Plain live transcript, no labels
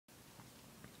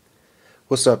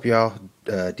What's up, y'all?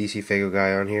 DC Fago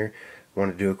guy on here.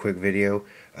 Want to do a quick video.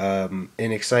 In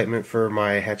excitement for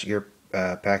my Hatchet Gear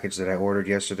package that I ordered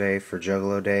yesterday for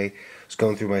Juggalo Day, I was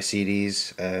going through my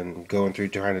CDs and going through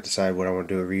trying to decide what I want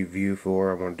to do a review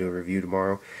for. I want to do a review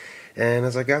tomorrow. And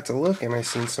as I got to looking, I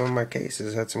seen some of my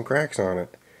cases had some cracks on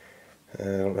it. I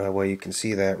don't know how well you can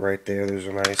see that right there. There's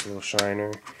a nice little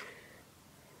shiner.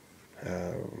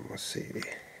 Let's see.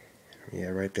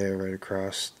 Yeah, right there, right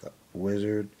across the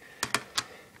wizard.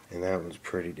 And that one's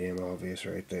pretty damn obvious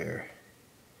right there.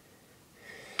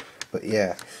 But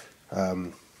yeah, I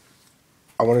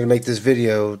wanted to make this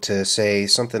video to say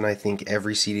something I think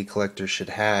every CD collector should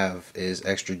have is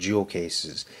extra jewel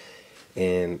cases.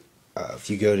 And if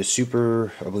you go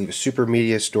to I believe it's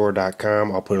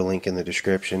supermediastore.com, I'll put a link in the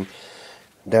description.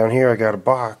 Down here I got a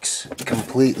box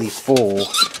completely full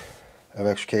of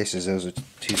extra cases. Those are 2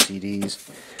 CDs.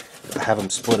 I have them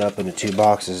split up into 2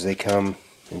 boxes. They come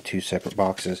in 2 separate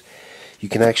boxes. You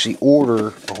can actually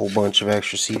order a whole bunch of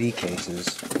extra CD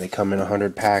cases. They come in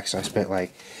 100 packs. I spent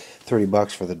like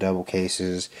 $30 for the double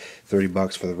cases,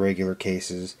 $30 for the regular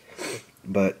cases.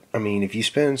 But I mean, if you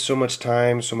spend so much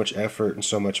time, so much effort, and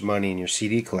so much money in your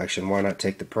CD collection, why not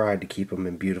take the pride to keep them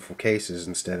in beautiful cases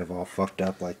instead of all fucked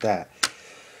up like that?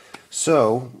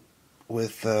 So,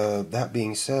 with that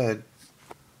being said,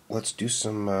 let's do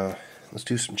some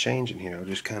changing here. I'll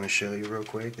just kind of show you real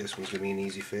quick. This one's gonna be an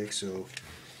easy fix. So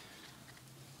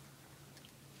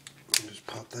just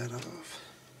pop that off.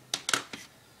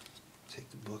 Take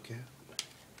the book out.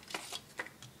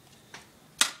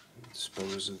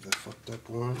 Dispose of the fucked up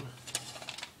one.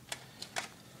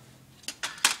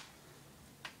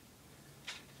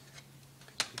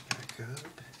 Pick it back up.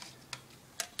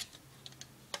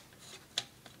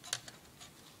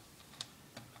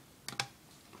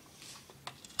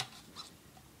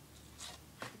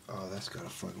 Oh, that's got a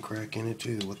fucking crack in it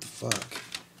too. What the fuck?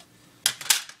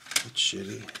 That's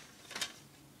shitty.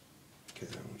 Okay,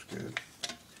 that one's good.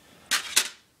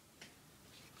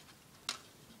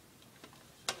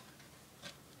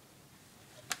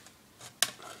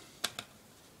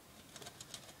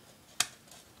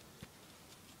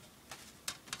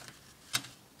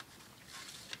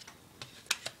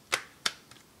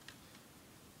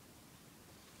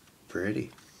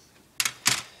 Pretty.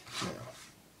 Now,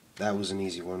 that was an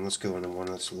easy one. Let's go into one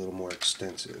that's a little more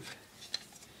extensive.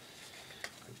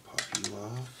 Pop you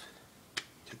off.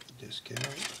 Take the disc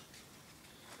out.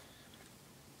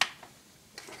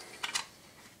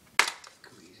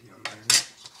 Go easy on that.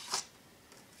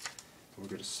 We're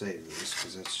going to save this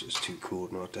because that's just too cool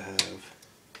not to have.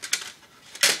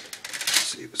 Let's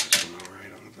see, was this one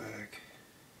alright on the back?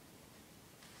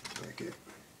 Back it.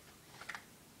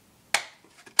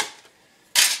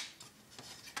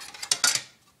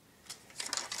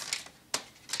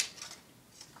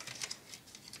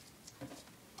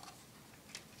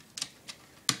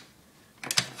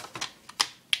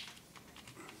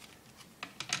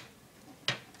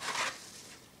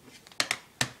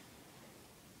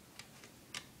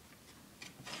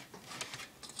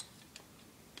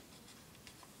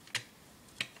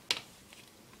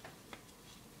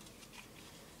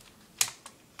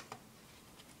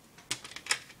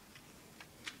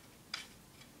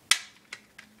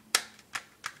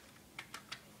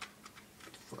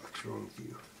 What's wrong with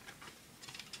you?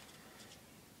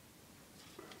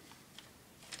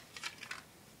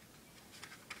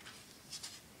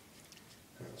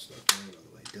 That's not going all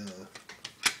the way, duh.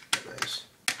 Nice.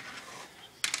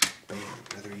 Bam,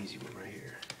 another easy one right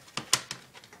here.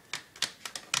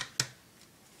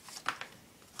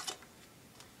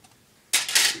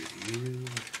 Review.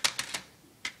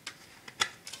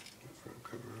 Front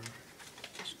cover.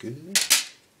 That's good.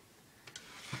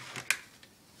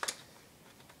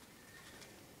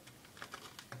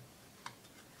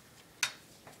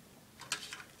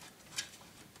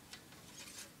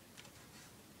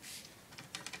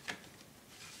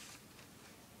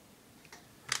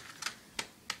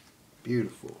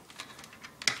 Beautiful.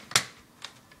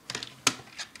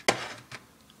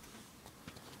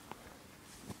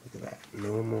 Look at that.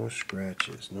 No more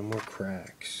scratches, no more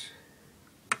cracks.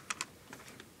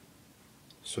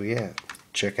 So yeah,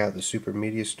 check out the Super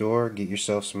Media Store, get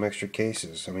yourself some extra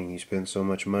cases. I mean, you spend so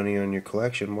much money on your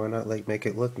collection, why not make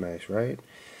it look nice, right?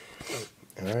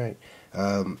 Alright.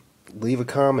 Leave a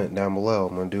comment down below.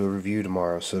 I'm going to do a review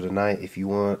tomorrow. So tonight, if you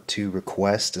want to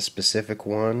request a specific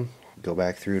one, go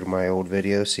back through to my old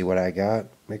video, see what I got,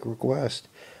 make a request.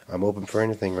 I'm open for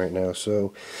anything right now.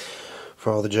 So,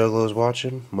 for all the juggalos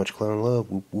watching, much clown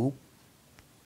love. Whoop whoop.